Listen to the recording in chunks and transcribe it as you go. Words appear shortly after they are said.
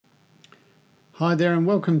Hi there and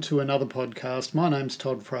welcome to another podcast. My name's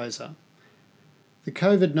Todd Fraser. The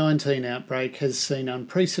COVID-19 outbreak has seen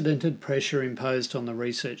unprecedented pressure imposed on the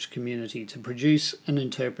research community to produce and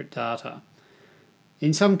interpret data.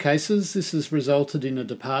 In some cases, this has resulted in a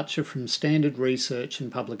departure from standard research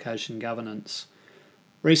and publication governance.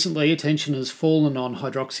 Recently, attention has fallen on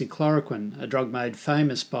hydroxychloroquine, a drug made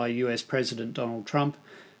famous by US President Donald Trump,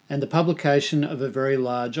 and the publication of a very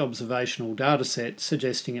large observational dataset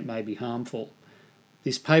suggesting it may be harmful.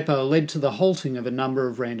 This paper led to the halting of a number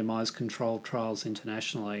of randomised controlled trials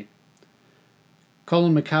internationally.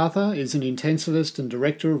 Colin MacArthur is an intensivist and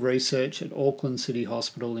Director of Research at Auckland City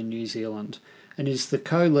Hospital in New Zealand and is the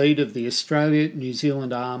co-lead of the Australia-New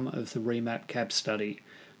Zealand arm of the REMAP-CAP study.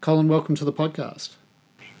 Colin, welcome to the podcast.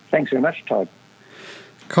 Thanks very much, Todd.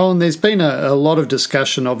 Colin, there's been a lot of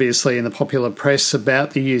discussion, obviously, in the popular press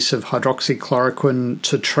about the use of hydroxychloroquine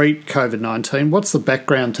to treat COVID-19. What's the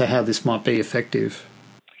background to how this might be effective?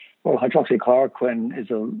 Well, hydroxychloroquine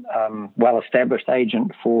is a well-established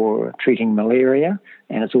agent for treating malaria,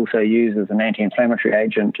 and it's also used as an anti-inflammatory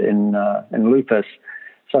agent in lupus.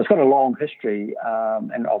 So it's got a long history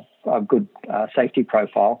and of a good safety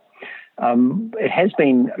profile. It has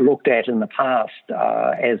been looked at in the past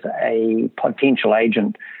as a potential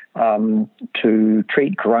agent to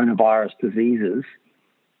treat coronavirus diseases.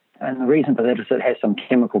 And the reason for that is it has some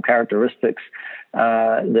chemical characteristics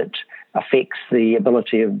that affects the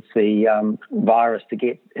ability of the virus to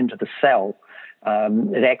get into the cell.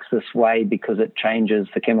 It acts this way because it changes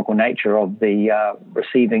the chemical nature of the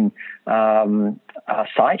receiving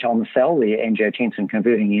site on the cell, the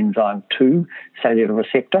angiotensin-converting enzyme 2 cellular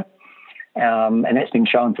receptor. And that's been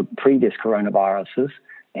shown for previous coronaviruses.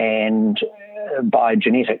 And by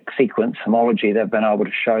genetic sequence homology, they've been able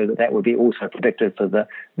to show that that would be also predicted for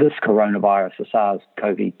this coronavirus, the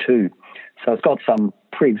SARS-CoV-2. So it's got some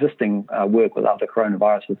pre-existing work with other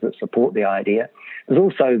coronaviruses that support the idea. There's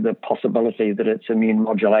also the possibility that its immune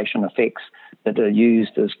modulation effects that are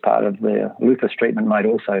used as part of the lupus treatment might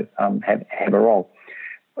also have a role.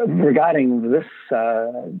 Regarding this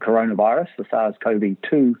coronavirus, the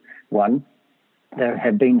SARS-CoV-2 one, there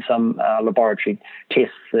have been some laboratory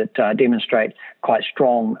tests that demonstrate quite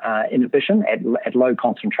strong inhibition at low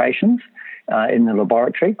concentrations in the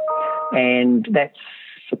laboratory, and that's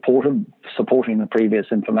supporting the previous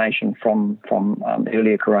information from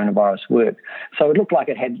earlier coronavirus work. So it looked like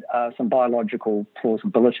it had some biological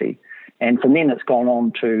plausibility, and from then it's gone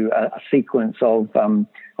on to a sequence of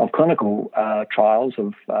clinical trials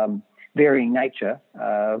of varying nature,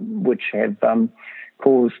 which have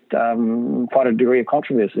caused quite a degree of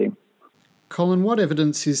controversy. Colin, what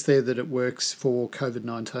evidence is there that it works for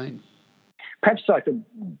COVID-19? Perhaps I could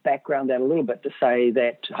background that a little bit to say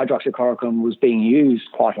that hydroxychloroquine was being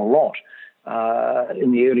used quite a lot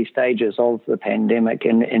in the early stages of the pandemic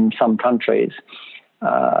in some countries,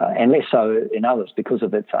 and less so in others because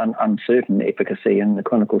of its uncertain efficacy in the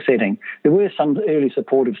clinical setting. There were some early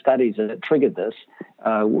supportive studies that triggered this.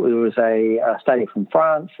 There was a study from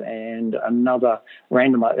France and another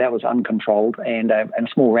randomized, that was uncontrolled, and a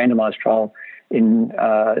small randomized trial in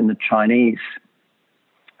the Chinese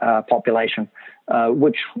population,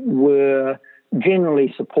 which were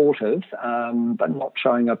generally potentially but not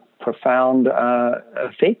showing a profound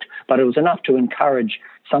effect. But it was enough to encourage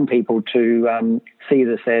some people to see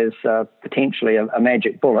this as potentially a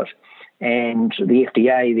magic bullet. And the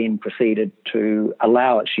FDA then proceeded to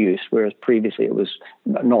allow its use, whereas previously it was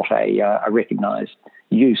not a recognised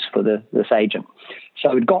use for this agent.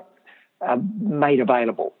 So it got made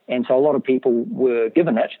available. And so a lot of people were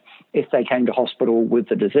given it if they came to hospital with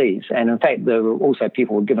the disease. And in fact, there were also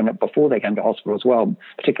people who were given it before they came to hospital as well,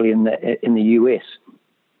 particularly in the US.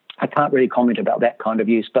 I can't really comment about that kind of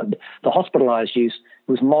use, but the hospitalised use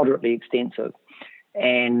was moderately extensive.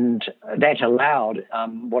 And that allowed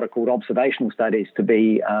what are called observational studies to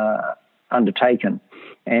be undertaken.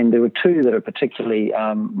 And there were two that are particularly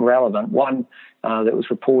relevant. One that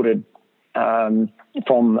was reported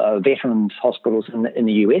from veterans hospitals in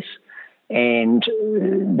the US, and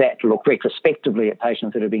that looked retrospectively at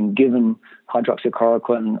patients that had been given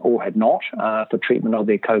hydroxychloroquine or had not for treatment of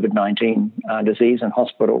their COVID-19 disease in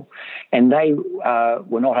hospital. And they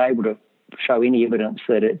were not able to show any evidence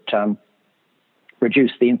that it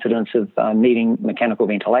reduced the incidence of needing mechanical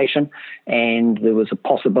ventilation, and there was a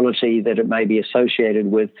possibility that it may be associated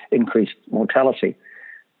with increased mortality.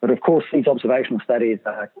 But of course, these observational studies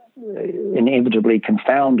are inevitably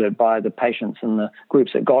confounded by the patients in the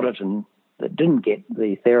groups that got it and that didn't get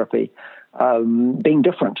the therapy being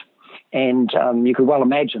different. And you could well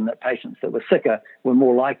imagine that patients that were sicker were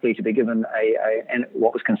more likely to be given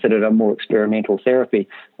what was considered a more experimental therapy.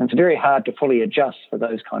 And it's very hard to fully adjust for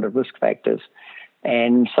those kind of risk factors.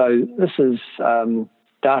 And so this is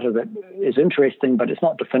data that is interesting, but it's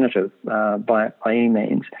not definitive by any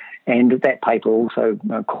means. And that paper also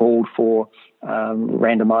called for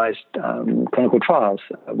randomized clinical trials,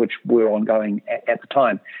 which were ongoing at the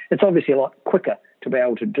time. It's obviously a lot quicker to be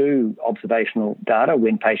able to do observational data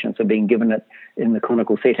when patients are being given it in the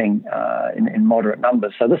clinical setting in moderate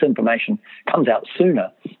numbers. So this information comes out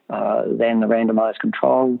sooner than the randomized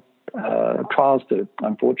control trials do,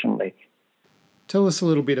 unfortunately. Tell us a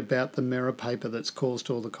little bit about the Mirror paper that's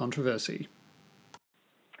caused all the controversy.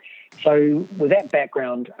 So with that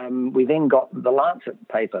background, we then got the Lancet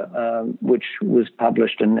paper, which was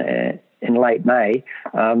published in late May,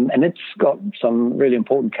 and it's got some really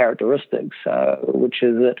important characteristics, which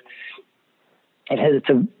is that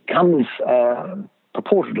it comes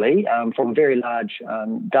purportedly from a very large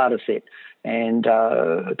data set, and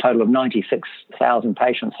a total of 96,000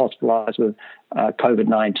 patients hospitalised with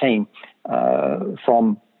COVID-19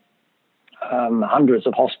 from hundreds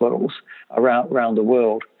of hospitals around the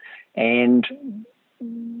world. And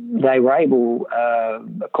they were able,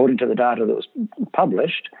 according to the data that was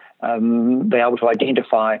published, be able to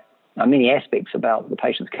identify many aspects about the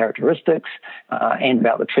patient's characteristics and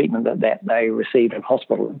about the treatment that they received in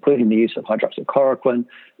hospital, including the use of hydroxychloroquine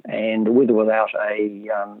and with or without a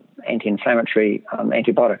anti-inflammatory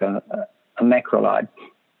antibiotic, a macrolide.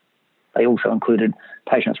 They also included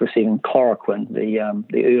patients receiving chloroquine,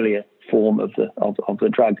 the earlier form of the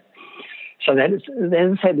drug. So that has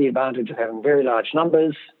had the advantage of having very large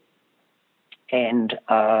numbers and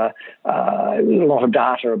a lot of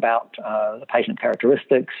data about the patient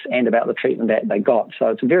characteristics and about the treatment that they got. So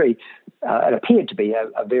it's it appeared to be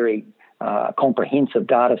a very comprehensive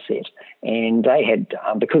data set, and they had,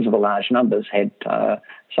 because of the large numbers, had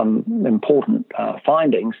some important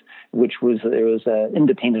findings, which was there was an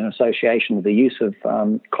independent association with the use of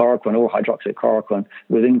chloroquine or hydroxychloroquine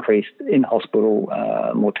with increased in-hospital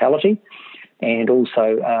mortality, and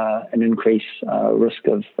also an increased risk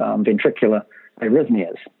of ventricular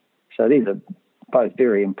arrhythmias. So these are both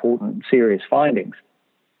very important, serious findings.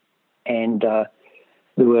 And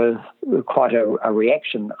there were quite a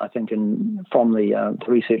reaction, I think, from the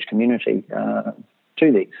research community to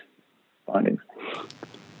these findings.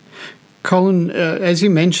 Colin, as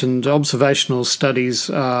you mentioned, observational studies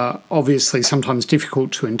are obviously sometimes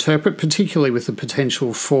difficult to interpret, particularly with the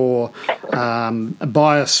potential for a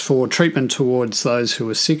bias for treatment towards those who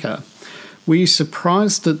are sicker. Were you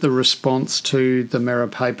surprised at the response to the Mirror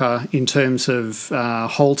paper in terms of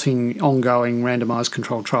halting ongoing randomised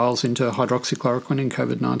controlled trials into hydroxychloroquine in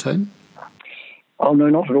COVID-19? Oh, no,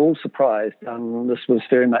 not at all surprised. This was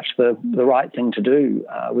very much the right thing to do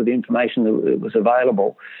with the information that was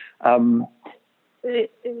available.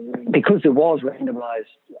 Because there was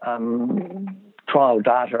randomised trial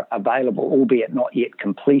data available, albeit not yet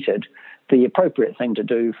completed, the appropriate thing to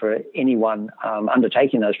do for anyone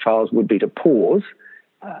undertaking those trials would be to pause,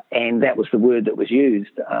 and that was the word that was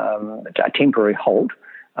used, a temporary halt,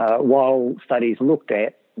 while studies looked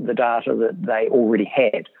at the data that they already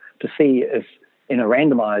had to see if in a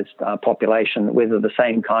randomised population whether the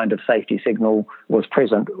same kind of safety signal was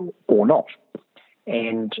present or not.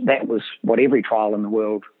 And that was what every trial in the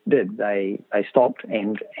world did. They stopped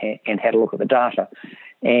and had a look at the data.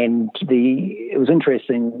 And it was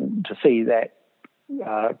interesting to see that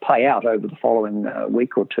play out over the following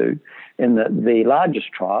week or two in the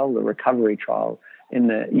largest trial, the recovery trial in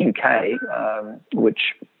the UK,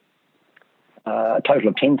 which a total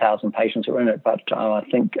of 10,000 patients were in it, but I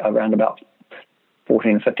think around about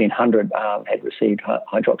 1,400 or 1,500 had received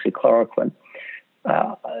hydroxychloroquine.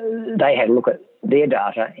 They had a look at their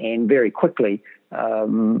data and very quickly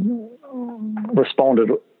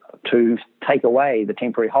responded to take away the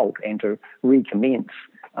temporary halt and to recommence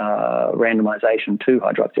randomization to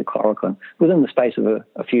hydroxychloroquine within the space of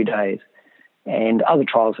a few days. And other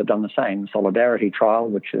trials have done the same. The Solidarity trial,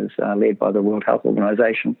 which is led by the World Health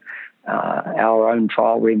Organization, our own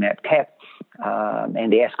trial, REMAP-CAP,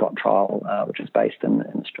 and the ASCOT trial, which is based in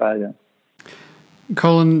Australia.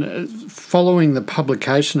 Colin, following the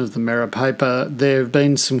publication of the Mirror paper, there have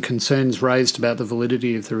been some concerns raised about the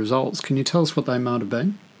validity of the results. Can you tell us what they might have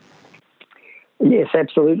been? Yes,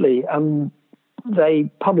 absolutely. They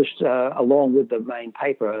published, along with the main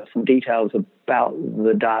paper, some details about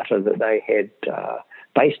the data that they had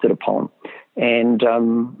based it upon. And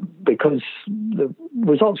because the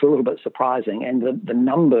results were a little bit surprising and the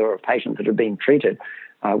number of patients that had been treated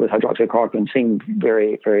with hydroxychloroquine seemed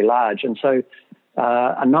very, very large. And so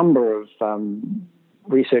a number of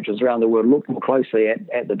researchers around the world looked more closely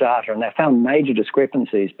at the data, and they found major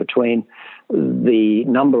discrepancies between the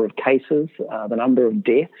number of cases, the number of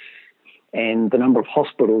deaths, and the number of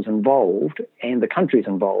hospitals involved and the countries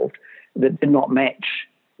involved that did not match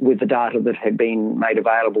with the data that had been made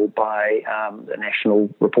available by the national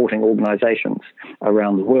reporting organisations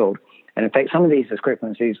around the world. And in fact, some of these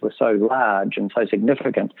discrepancies were so large and so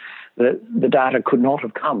significant that the data could not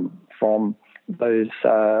have come from those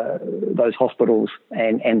hospitals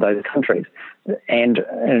and those countries. And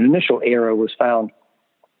an initial error was found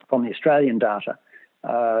from the Australian data,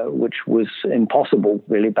 which was impossible,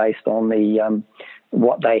 really, based on the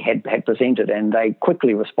what they had presented. And they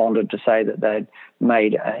quickly responded to say that they'd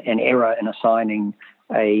made an error in assigning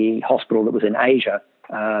a hospital that was in Asia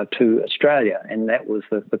to Australia, and that was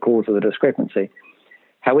the cause of the discrepancy.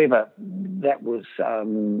 However, that was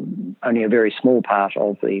only a very small part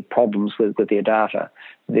of the problems with their data.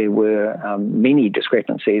 There were many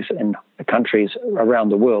discrepancies in countries around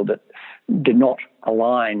the world that did not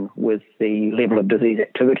align with the level of disease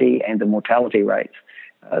activity and the mortality rates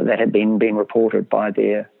that had been being reported by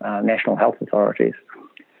their national health authorities.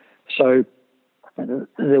 So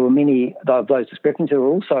there were many of those discrepancies. There were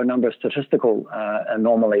also a number of statistical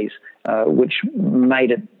anomalies which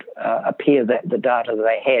made it appear that the data that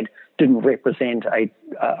they had didn't represent a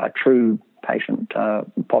true patient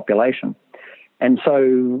population. And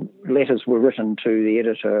so letters were written to the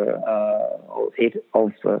editor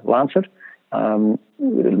of Lancet,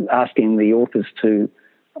 asking the authors to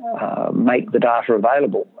make the data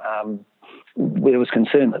available. There was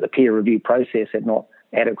concern that the peer review process had not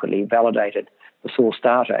adequately validated the source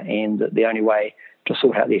data, and that the only way to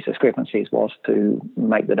sort out these discrepancies was to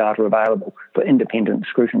make the data available for independent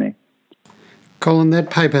scrutiny. Colin, that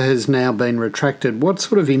paper has now been retracted. What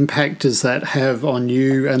sort of impact does that have on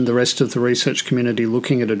you and the rest of the research community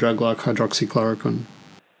looking at a drug like hydroxychloroquine?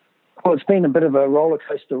 Well, it's been a bit of a roller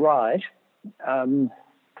coaster ride.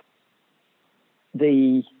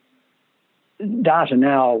 The data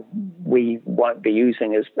now we won't be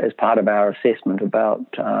using as part of our assessment about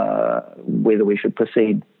whether we should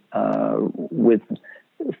proceed with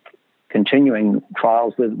continuing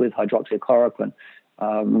trials with hydroxychloroquine.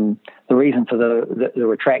 The reason for the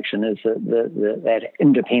retraction is that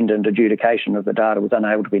independent adjudication of the data was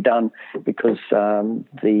unable to be done because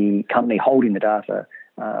the company holding the data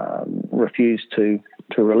refused to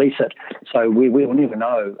release it. So we will never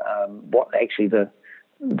know what actually the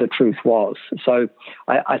truth was. So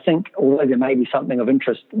I think although there may be something of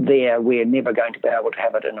interest there, we're never going to be able to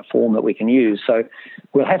have it in a form that we can use. So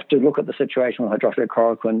we'll have to look at the situation with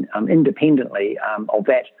hydroxychloroquine independently of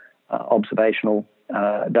that observational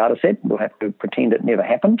data set. We'll have to pretend it never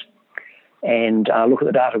happened and look at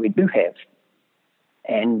the data we do have.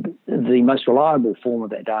 And the most reliable form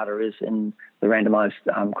of that data is in the randomized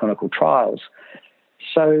clinical trials.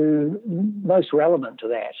 So most relevant to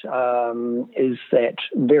that is that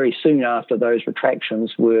very soon after those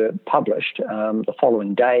retractions were published, the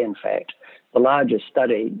following day, in fact, the largest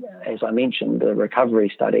study, as I mentioned, the recovery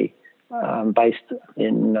study based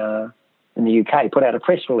in the UK, put out a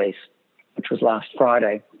press release, which was last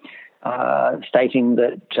Friday, stating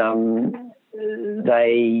that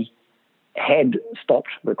they had stopped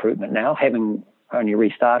recruitment now, having only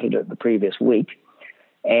restarted it the previous week,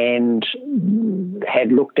 and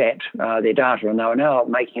had looked at their data, and they were now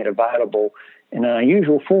making it available in an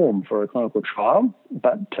unusual form for a clinical trial.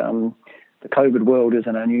 But the COVID world is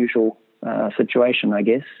an unusual situation, I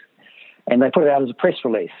guess. And they put it out as a press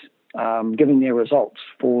release, giving their results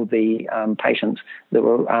for the patients that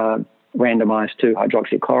were randomized to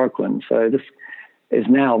hydroxychloroquine. So this is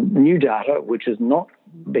now new data, which has not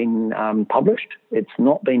been published. It's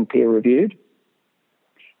not been peer-reviewed,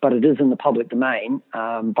 but it is in the public domain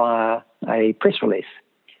via a press release.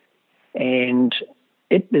 And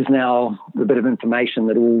it is now the bit of information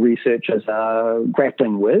that all researchers are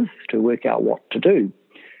grappling with to work out what to do.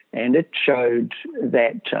 And it showed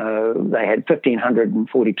that they had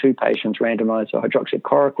 1,542 patients randomized to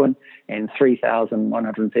hydroxychloroquine and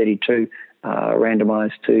 3,132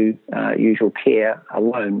 randomized to usual care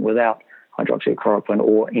alone without hydroxychloroquine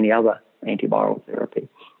or any other antiviral therapy.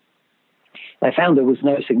 They found there was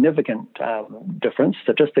no significant difference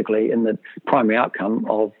statistically in the primary outcome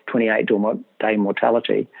of 28-day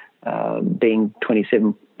mortality, being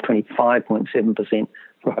 25.7%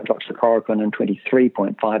 for hydroxychloroquine and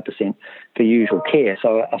 23.5% for usual care.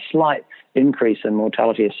 So a slight increase in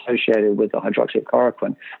mortality associated with the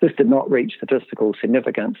hydroxychloroquine. This did not reach statistical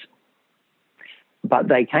significance, but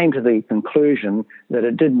they came to the conclusion that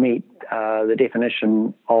it did meet the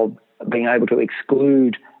definition of being able to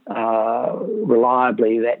exclude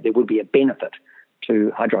reliably that there would be a benefit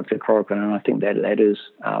to hydroxychloroquine, and I think that is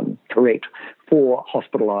correct for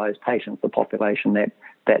hospitalised patients, the population that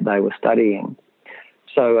they were studying.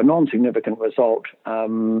 So a non-significant result.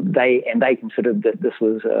 They considered that this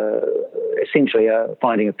was essentially a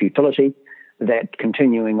finding of futility, that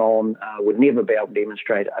continuing on would never be able to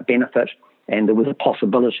demonstrate a benefit, and there was a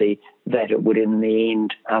possibility that it would in the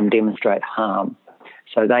end demonstrate harm.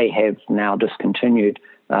 So they have now discontinued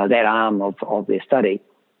that arm of their study.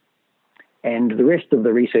 And the rest of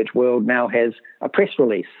the research world now has a press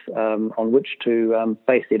release on which to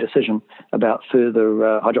base their decision about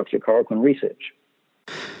further hydroxychloroquine research.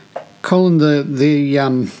 Colin,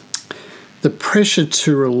 the pressure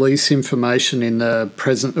to release information in the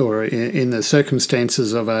present or in the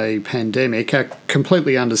circumstances of a pandemic are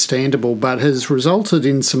completely understandable, but has resulted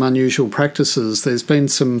in some unusual practices. There's been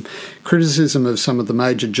some criticism of some of the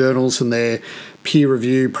major journals and their peer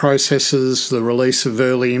review processes, the release of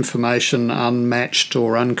early information, unmatched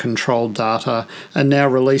or uncontrolled data, and now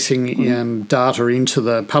releasing data into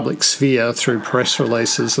the public sphere through press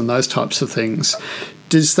releases and those types of things.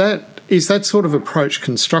 Is that sort of approach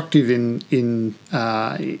constructive in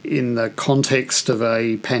the context of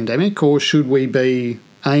a pandemic, or should we be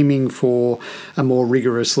aiming for a more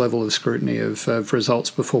rigorous level of scrutiny of results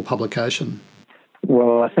before publication?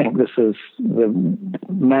 Well, I think this is the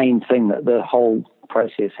main thing that the whole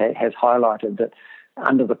process has highlighted, that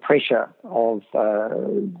under the pressure of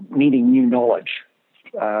needing new knowledge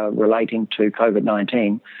relating to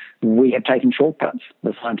COVID-19, we have taken shortcuts.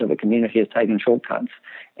 The scientific community has taken shortcuts,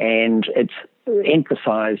 and it's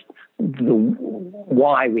emphasised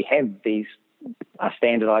why we have these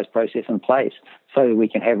standardised process in place so that we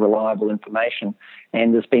can have reliable information.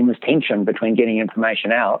 And there's been this tension between getting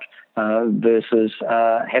information out versus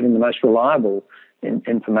having the most reliable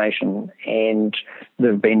information. And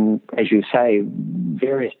there have been, as you say,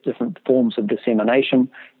 various different forms of dissemination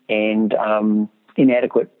and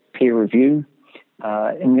inadequate peer review,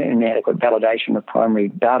 inadequate validation of primary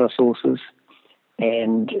data sources,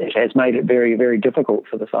 and it has made it very, very difficult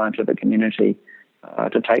for the scientific community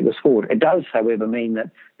to take this forward. It does, however, mean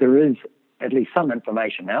that there is at least some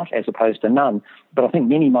information out as opposed to none, but I think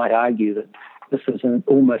many might argue that this is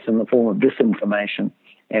almost in the form of disinformation,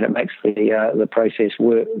 and it makes the process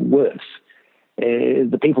worse.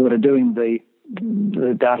 The people that are doing the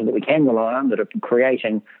data that we can rely on, that are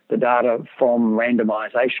creating the data from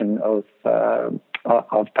randomization of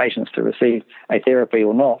patients to receive a therapy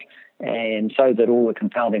or not, and so that all the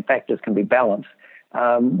confounding factors can be balanced,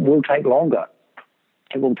 will take longer.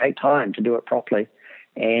 It will take time to do it properly,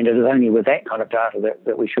 and it is only with that kind of data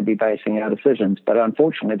that we should be basing our decisions. But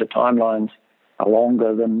unfortunately, the timelines are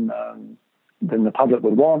longer than the public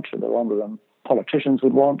would want, or longer than politicians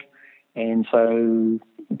would want, and so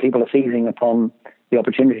people are seizing upon the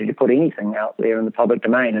opportunity to put anything out there in the public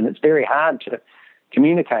domain, and it's very hard to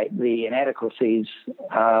communicate the inadequacies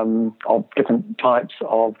of different types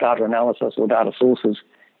of data analysis or data sources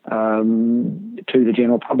to the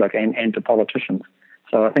general public and to politicians.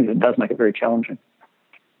 So I think it does make it very challenging.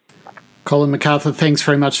 Colin MacArthur, thanks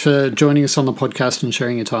very much for joining us on the podcast and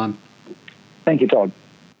sharing your time. Thank you, Todd.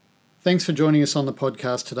 Thanks for joining us on the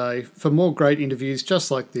podcast today. For more great interviews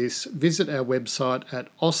just like this, visit our website at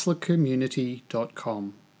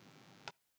oslercommunity.com.